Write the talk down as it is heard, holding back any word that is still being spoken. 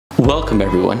Welcome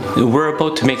everyone. We're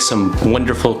about to make some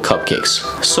wonderful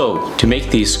cupcakes. So, to make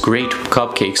these great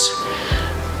cupcakes,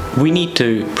 we need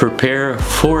to prepare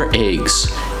 4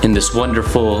 eggs in this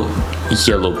wonderful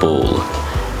yellow bowl.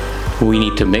 We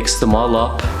need to mix them all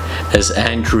up, as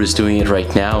Andrew is doing it right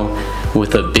now,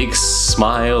 with a big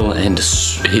smile and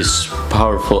his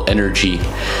powerful energy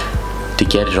to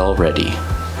get it all ready.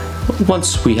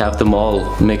 Once we have them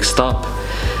all mixed up,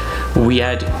 we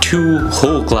add 2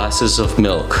 whole glasses of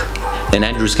milk, and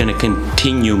Andrew's going to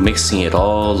continue mixing it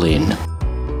all in.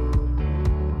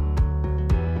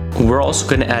 We're also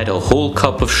going to add a whole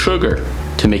cup of sugar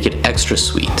to make it extra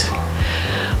sweet.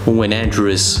 When Andrew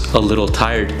is a little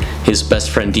tired, his best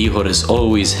friend Ihor is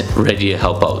always ready to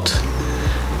help out.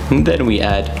 And then we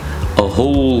add a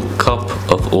whole cup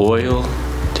of oil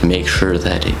to make sure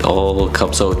that it all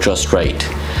comes out just right.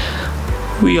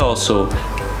 We also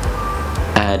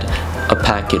add a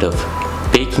packet of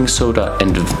baking soda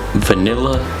and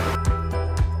vanilla.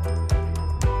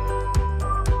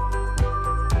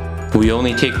 We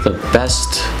only take the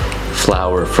best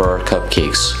flour for our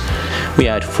cupcakes. We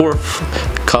add 4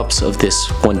 cups of this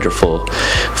wonderful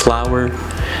flour,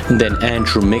 and then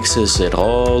Andrew mixes it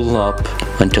all up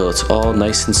until it's all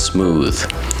nice and smooth.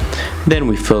 Then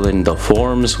we fill in the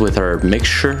forms with our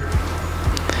mixture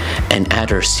and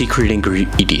add our secret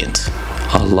ingredient,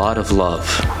 a lot of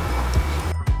love.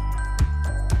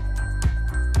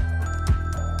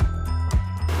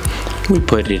 We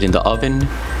put it in the oven,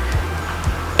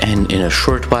 and in a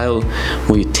short while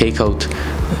we take out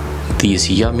these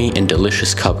yummy and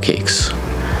delicious cupcakes.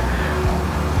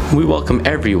 We welcome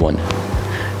everyone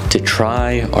to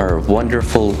try our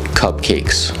wonderful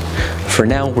cupcakes. For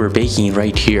now we're baking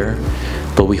right here,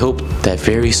 but we hope that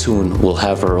very soon we'll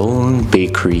have our own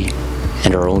bakery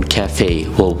and our own cafe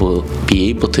where we'll be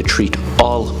able to treat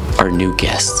all our new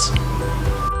guests.